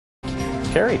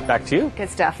Carrie, back to you. Good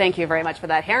stuff. Thank you very much for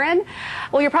that, Heron.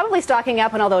 Well, you're probably stocking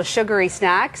up on all those sugary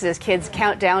snacks as kids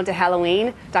count down to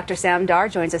Halloween. Dr. Sam Dar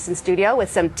joins us in studio with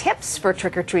some tips for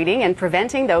trick-or-treating and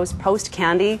preventing those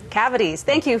post-candy cavities.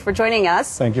 Thank you for joining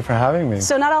us. Thank you for having me.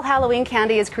 So not all Halloween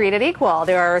candy is created equal.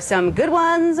 There are some good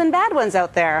ones and bad ones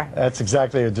out there. That's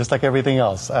exactly it, just like everything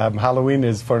else. Halloween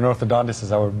is, for an orthodontist,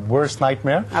 is our worst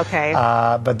nightmare. Okay.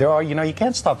 But there are, you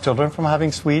can't stop children from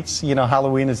having sweets.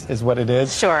 Halloween is what it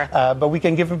is. Sure. But we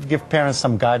can give parents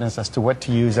some guidance as to what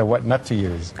to use and what not to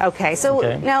use. Okay.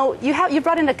 So now you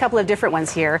brought in a couple of different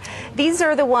ones here. These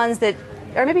are the ones that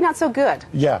are maybe not so good.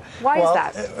 Yeah. Why is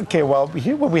that? Okay, well,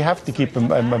 here what we have to keep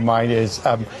in mind is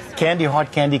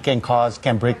hot candy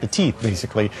can break the teeth,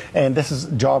 basically. And this is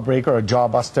jaw breaker or jaw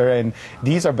buster. And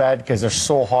these are bad because they're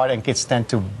so hot and kids tend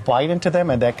to bite into them,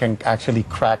 and that can actually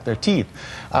crack their teeth.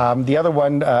 The other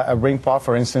one, a ring pop,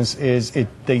 for instance, is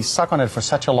they suck on it for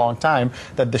such a long time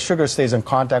that the sugar stays in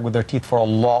contact with their teeth for a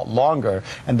lot longer.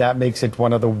 And that makes it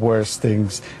one of the worst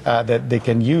things that they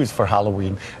can use for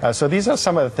Halloween. So these are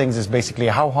some of the things, is basically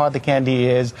how hard the candy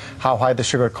is, how high the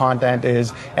sugar content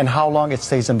is, and how long it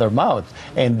stays in their mouth.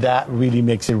 And that really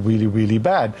makes it really, really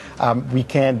bad. We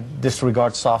can't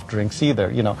disregard soft drinks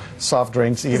either. Soft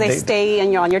drinks. They stay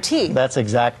on your teeth. That's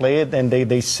exactly it. And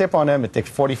they sip on them. It takes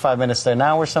 45 minutes to an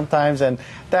hour sometimes. And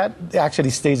that actually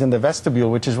stays in the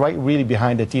vestibule, which is really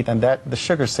behind the teeth. And the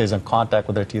sugar stays in contact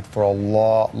with their teeth for a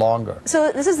lot longer.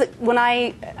 So this is when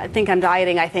I think I'm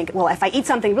dieting, I think, well, if I eat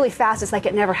something really fast, it's like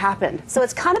it never happened. So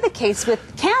it's kind of the case with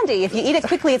candy. If you eat it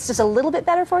quickly, it's just a little bit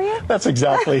better for you? That's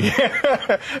exactly.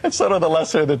 It's sort of the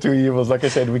lesser of the two evils. Like I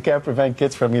said, we can't prevent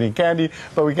kids from eating candy,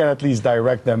 but we can at least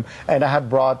direct them. And I had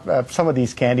brought some of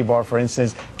these candy bars, for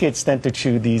instance. Kids tend to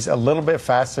chew these a little bit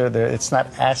faster. It's not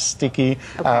as sticky.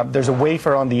 Okay. There's a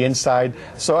wafer on the inside.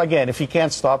 So again, if you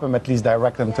can't stop them, at least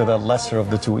direct them to the lesser of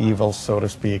the two evils, so to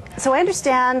speak. So I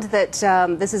understand that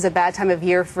this is a bad time of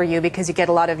year for you because you get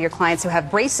a lot of your clients who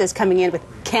have braces coming in with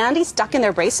candy stuck in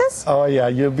their braces? Oh, yeah.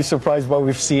 You'll be surprised what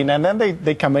we've seen. And then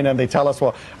they come in and they tell us,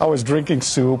 well, I was drinking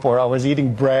soup or I was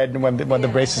eating bread when the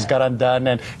braces got undone.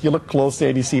 And you look closely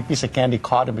and you see a piece of candy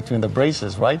caught in between the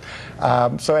braces, right?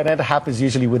 And that happens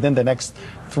usually within the next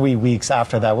 3 weeks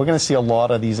after that. We're going to see a lot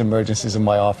of these emergencies in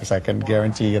my office, I can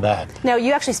guarantee you that. Now,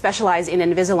 you actually specialize in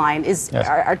Invisalign.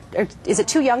 Is it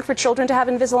too young for children to have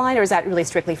Invisalign, or is that really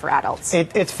strictly for adults?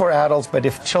 It's for adults, but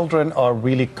if children are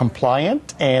really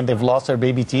compliant and they've lost their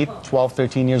baby teeth, 12,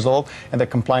 13 years old, and they're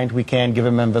compliant, we can give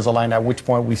them Invisalign, at which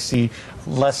point we see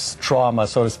less trauma,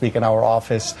 so to speak, in our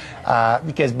office.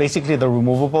 Because basically they're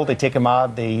removable. They take them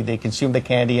out, they consume the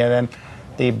candy, and then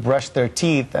they brush their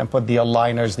teeth and put the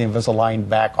aligners, the Invisalign,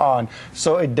 back on.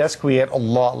 So it does create a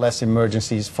lot less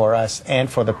emergencies for us and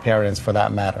for the parents, for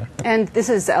that matter. And this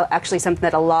is actually something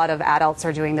that a lot of adults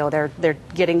are doing, though. They're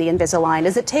getting the Invisalign.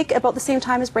 Does it take about the same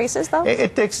time as braces, though?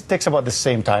 It takes about the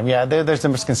same time. Yeah, there's a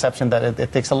misconception that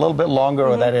it takes a little bit longer,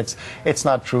 or that it's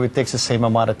not true. It takes the same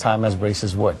amount of time as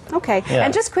braces would. Okay. Yeah.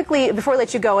 And just quickly, before I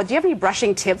let you go, do you have any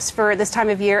brushing tips for this time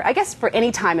of year? I guess for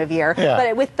any time of year,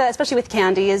 but especially with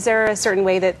candy, is there a certain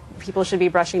way that people should be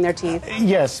brushing their teeth?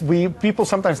 Yes, people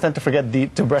sometimes tend to forget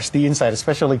to brush the inside,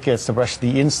 especially kids, to brush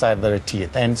the inside of their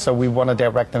teeth. And so we want to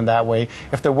direct them that way.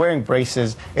 If they're wearing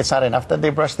braces, it's not enough that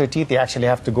they brush their teeth. They actually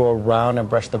have to go around and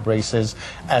brush the braces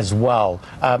as well.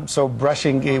 So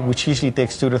brushing, which usually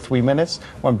takes 2 to 3 minutes,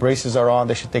 when braces are on,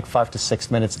 they should take 5 to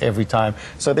 6 minutes every time.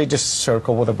 So they just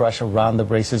circle with a brush around the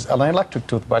braces. An electric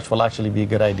toothbrush will actually be a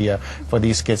good idea for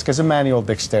these kids because the manual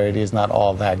dexterity is not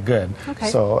all that good. Okay.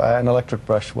 So an electric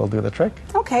brush will do the trick.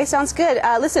 Okay, sounds good.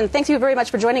 Listen, thank you very much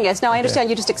for joining us. Now, I understand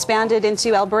you just expanded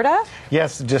into Alberta?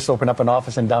 Yes, just opened up an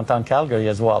office in downtown Calgary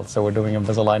as well. So we're doing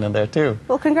Invisalign in there too.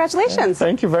 Well, congratulations. Yeah,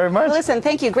 thank you very much. Well, listen,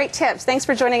 thank you. Great tips. Thanks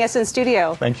for joining us in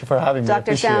studio. Thank you for having me.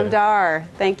 Dr. Sam Dar,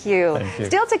 thank you. Thank you.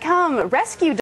 Still to come, rescue